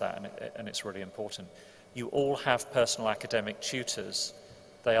recognise that, and it's really important. You all have personal academic tutors.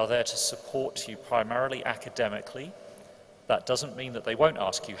 They are there to support you primarily academically. That doesn't mean that they won't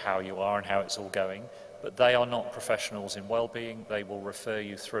ask you how you are and how it's all going, but they are not professionals in wellbeing. They will refer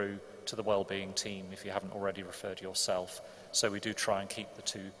you through to the wellbeing team if you haven't already referred yourself. So we do try and keep the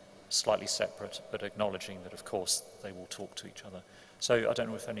two slightly separate, but acknowledging that, of course, they will talk to each other. So I don't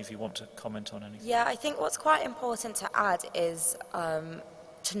know if any of you want to comment on anything. Yeah, I think what's quite important to add is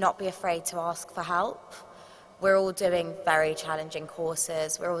to not be afraid to ask for help. We're all doing very challenging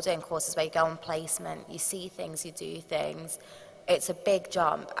courses. We're all doing courses where you go on placement, you see things, you do things. It's a big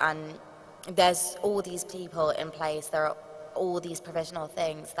jump, and there's all these people in place. There are all these provisional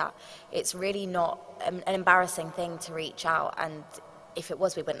things that it's really not an embarrassing thing to reach out, and if it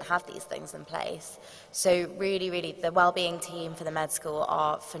was, we wouldn't have these things in place. So really, really, the wellbeing team for the med school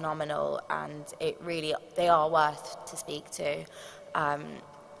are phenomenal, and they are worth to speak to.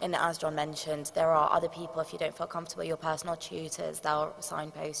 And as John mentioned, there are other people, if you don't feel comfortable, your personal tutors, they'll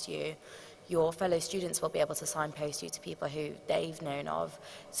signpost you. Your fellow students will be able to signpost you to people who they've known of.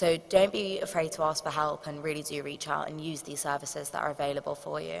 So don't be afraid to ask for help, and really do reach out and use these services that are available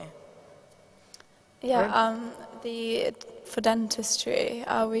for you. Yeah, for dentistry,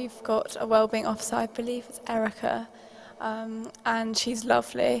 we've got a wellbeing officer, I believe it's Erica, and she's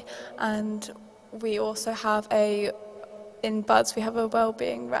lovely. And we also have in BUDS, we have a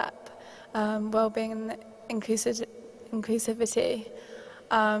wellbeing rep, wellbeing and inclusivity.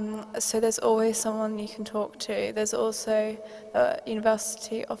 So there's always someone you can talk to. There's also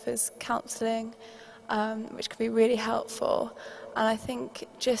university offers counselling, which can be really helpful. And I think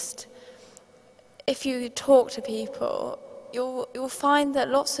just if you talk to people, you'll find that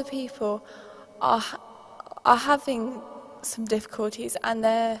lots of people are having some difficulties, and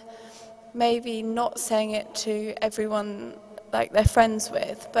they're maybe not saying it to everyone like they're friends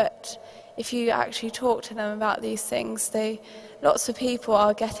with, but if you actually talk to them about these things, lots of people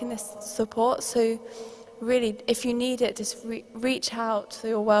are getting this support. So really, if you need it, just reach out to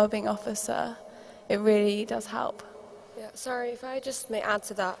your wellbeing officer. It really does help. Yeah, sorry, if I just may add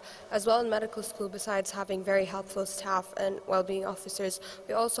to that, as well in medical school, besides having very helpful staff and wellbeing officers,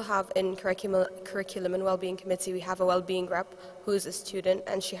 we also have in curriculum and wellbeing committee, we have a wellbeing rep who is a student,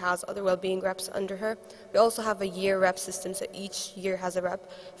 and she has other wellbeing reps under her. We also have a year rep system, so each year has a rep.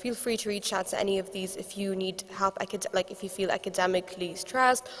 Feel free to reach out to any of these if you need help, like if you feel academically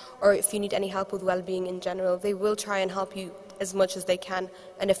stressed, or if you need any help with wellbeing in general. They will try and help you as much as they can,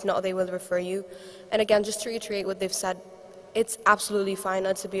 and if not, they will refer you. And again, just to reiterate what they've said, it's absolutely fine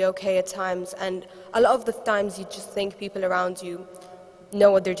not to be okay at times, and a lot of the times you just think people around you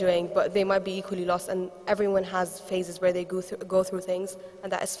know what they're doing, but they might be equally lost, and everyone has phases where they go through things,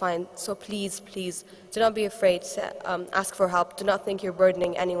 and that is fine. So please, please, do not be afraid to ask for help. Do not think you're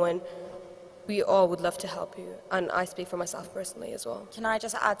burdening anyone. We all would love to help you, and I speak for myself personally as well. Can I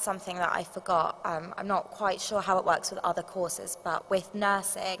just add something that I forgot? I'm not quite sure how it works with other courses, but with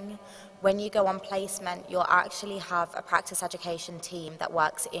nursing, when you go on placement, you'll actually have a practice education team that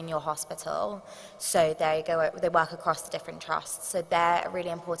works in your hospital. So they work across the different trusts. So they're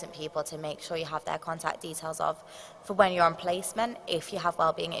really important people to make sure you have their contact details of for when you're on placement, if you have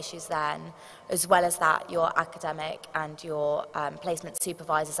wellbeing issues then, as well as that your academic and your placement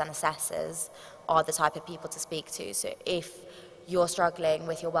supervisors and assessors are the type of people to speak to. So if you're struggling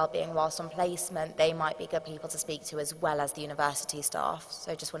with your well-being whilst on placement, they might be good people to speak to as well as the university staff.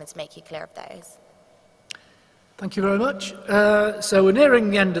 So just wanted to make you clear of those. Thank you very much. So we're nearing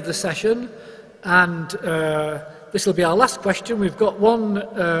the end of the session, and this will be our last question. We've got one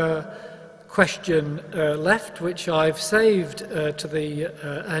question left, which I've saved to the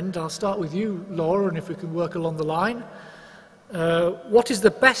end. I'll start with you, Laura, and if we can work along the line. What is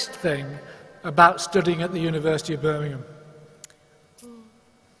the best thing about studying at the University of Birmingham?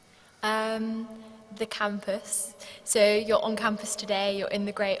 The campus. So you're on campus today, you're in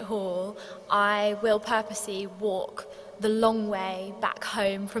the Great Hall. I will purposely walk the long way back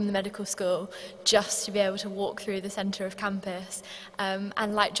home from the medical school just to be able to walk through the centre of campus.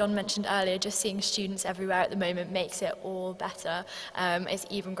 And like John mentioned earlier, just seeing students everywhere at the moment makes it all better. It's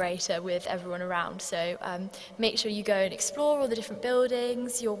even greater with everyone around. So make sure you go and explore all the different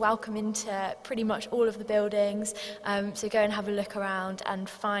buildings. You're welcome into pretty much all of the buildings. So go and have a look around and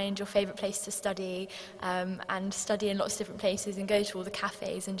find your favourite place to study, and study in lots of different places and go to all the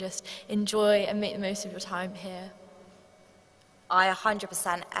cafes and just enjoy and make the most of your time here. I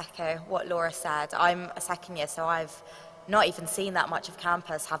 100% echo what Laura said. I'm a second year, so I've not even seen that much of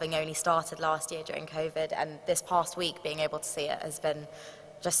campus, having only started last year during COVID, and this past week being able to see it has been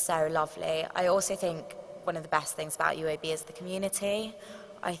just so lovely. I also think one of the best things about UAB is the community.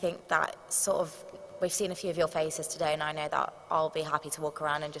 I think that we've seen a few of your faces today, and I know that I'll be happy to walk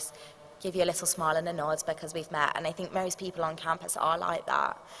around and just give you a little smile and a nod because we've met, and I think most people on campus are like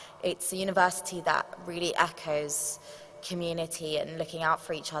that. It's a university that really echoes community and looking out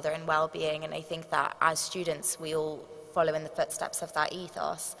for each other and well-being, and I think that as students we all follow in the footsteps of that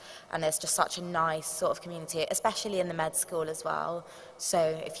ethos, and there's just such a nice sort of community, especially in the med school as well. So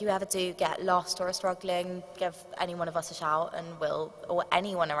if you ever do get lost or are struggling, give any one of us a shout, and or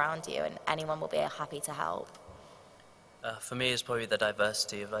anyone around you, and anyone will be happy to help. For me, it's probably the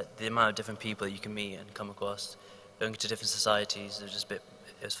diversity of the amount of different people you can meet and come across. Going to different societies, it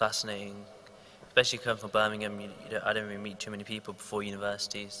was fascinating. Especially coming from Birmingham, I don't really meet too many people before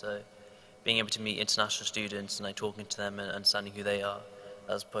university, so being able to meet international students and talking to them and understanding who they are,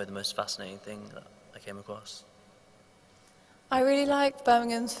 that was probably the most fascinating thing that I came across. I really like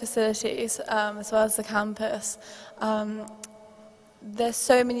Birmingham's facilities as well as the campus. There's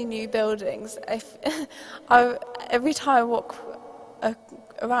so many new buildings. Every time I walk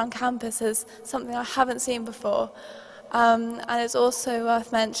around campus, there's something I haven't seen before. And it's also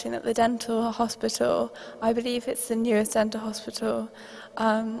worth mentioning that the dental hospital, I believe it's the newest dental hospital,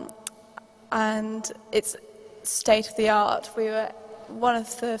 and it's state-of-the-art. We were one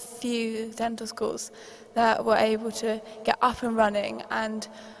of the few dental schools that were able to get up and running, and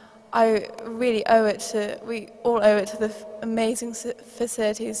we all owe it to the amazing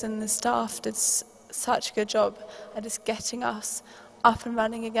facilities, and the staff did such a good job at just getting us up and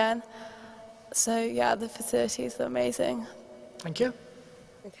running again. So yeah, the facilities are amazing. Thank you.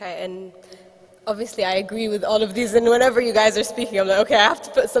 Okay, and obviously I agree with all of these, and whenever you guys are speaking, I'm like, okay, I have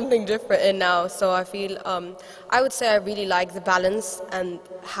to put something different in now. So I feel, I would say I really like the balance and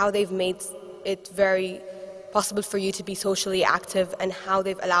how they've made it very possible for you to be socially active, and how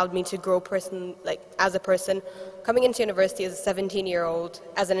they've allowed me to grow as a person. Coming into university as a 17-year-old,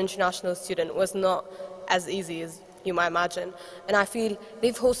 as an international student, was not as easy as you might imagine. And I feel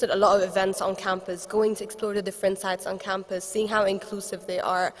they've hosted a lot of events on campus, going to explore the different sites on campus, seeing how inclusive they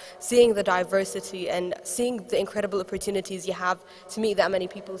are, seeing the diversity, and seeing the incredible opportunities you have to meet that many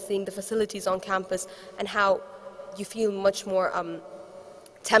people, seeing the facilities on campus, and how you feel much more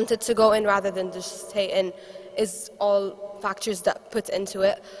tempted to go in rather than just stay in, is all factors that put into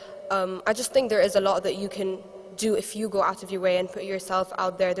it. I just think there is a lot that you can do if you go out of your way and put yourself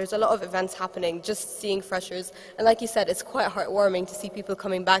out there. There's a lot of events happening, just seeing freshers, and like you said, it's quite heartwarming to see people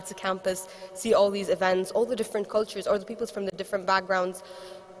coming back to campus, see all these events, all the different cultures, or the people from the different backgrounds.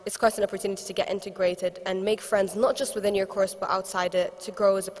 It's quite an opportunity to get integrated and make friends, not just within your course but outside it, to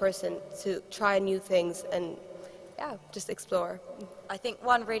grow as a person, to try new things, and yeah, just explore. I think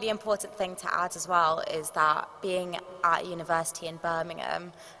one really important thing to add as well is that being at university in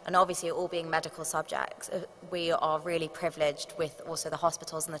Birmingham, and obviously all being medical subjects, we are really privileged with also the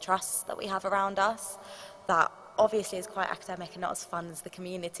hospitals and the trusts that we have around us. That obviously is quite academic and not as fun as the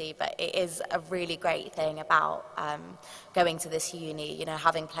community, but it is a really great thing about going to this uni,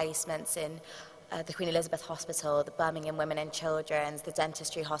 having placements in the Queen Elizabeth Hospital, the Birmingham Women and Children's, the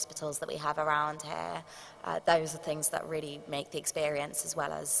dentistry hospitals that we have around here. Those are things that really make the experience, as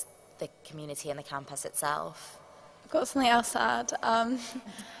well as the community and the campus itself. I've got something else to add.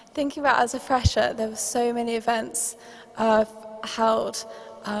 Thinking about as a fresher, there were so many events held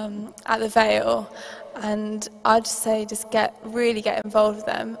at the Vale, And I'd say just really get involved with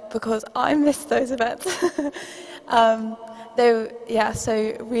them, because I miss those events. So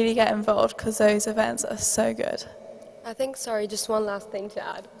really get involved, because those events are so good. I think, sorry, just one last thing to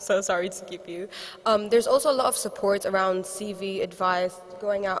add. So sorry to keep you. There's also a lot of support around CV advice,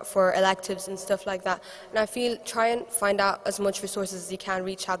 going out for electives and stuff like that. And I feel try and find out as much resources as you can,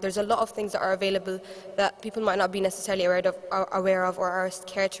 reach out. There's a lot of things that are available that people might not be necessarily aware of or are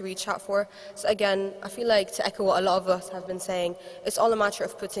scared to reach out for. So again, I feel like, to echo what a lot of us have been saying, it's all a matter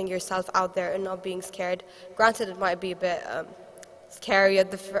of putting yourself out there and not being scared. Granted, it might be a bit scary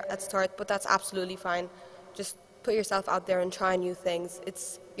at the start, but that's absolutely fine. Just put yourself out there and try new things.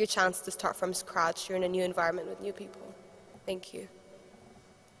 It's your chance to start from scratch. You're in a new environment with new people. Thank you.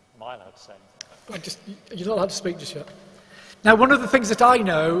 Am I allowed to say anything? You're not allowed to speak just yet. Now, one of the things that I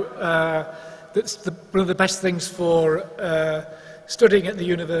know that's one of the best things for studying at the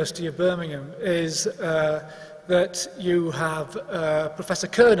University of Birmingham is that you have Professor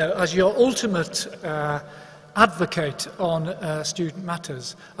Curnow as your ultimate advocate on student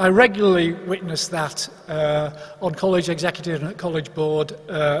matters. I regularly witness that on college executive and at college board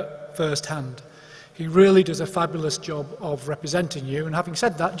firsthand. He really does a fabulous job of representing you. And having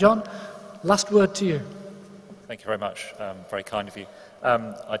said that, John, last word to you. Thank you very much. Very kind of you.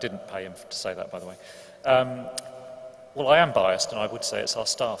 I didn't pay him to say that, by the way. Well, I am biased, and I would say it's our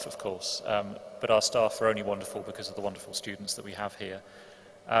staff, of course. But our staff are only wonderful because of the wonderful students that we have here.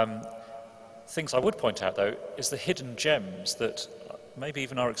 Things I would point out, though, is the hidden gems that maybe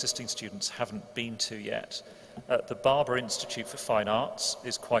even our existing students haven't been to yet. The Barber Institute for Fine Arts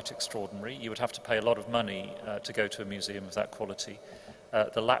is quite extraordinary. You would have to pay a lot of money to go to a museum of that quality.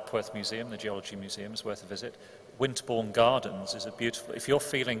 The Lapworth Museum, the Geology Museum, is worth a visit. Winterbourne Gardens is a beautiful... If you're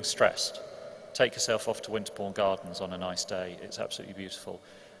feeling stressed, take yourself off to Winterbourne Gardens on a nice day. It's absolutely beautiful.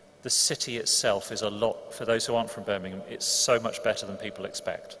 The city itself is a lot... For those who aren't from Birmingham, it's so much better than people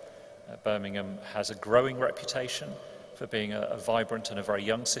expect. Birmingham has a growing reputation for being a vibrant and a very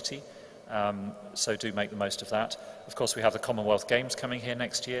young city, so do make the most of that. Of course, we have the Commonwealth Games coming here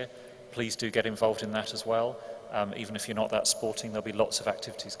next year. Please do get involved in that as well. Even if you're not that sporting, there'll be lots of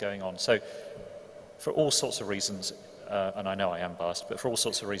activities going on. So for all sorts of reasons, and I know I am biased, but for all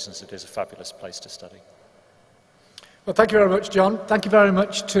sorts of reasons, it is a fabulous place to study. Well, thank you very much, John. Thank you very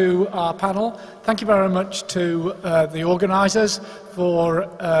much to our panel. Thank you very much to the organisers for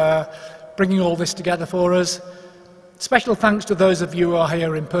bringing all this together for us. Special thanks to those of you who are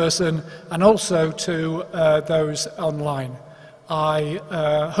here in person, and also to those online. I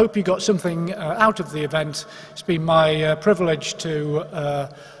hope you got something out of the event. It's been my privilege to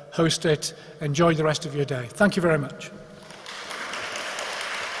host it. Enjoy the rest of your day. Thank you very much.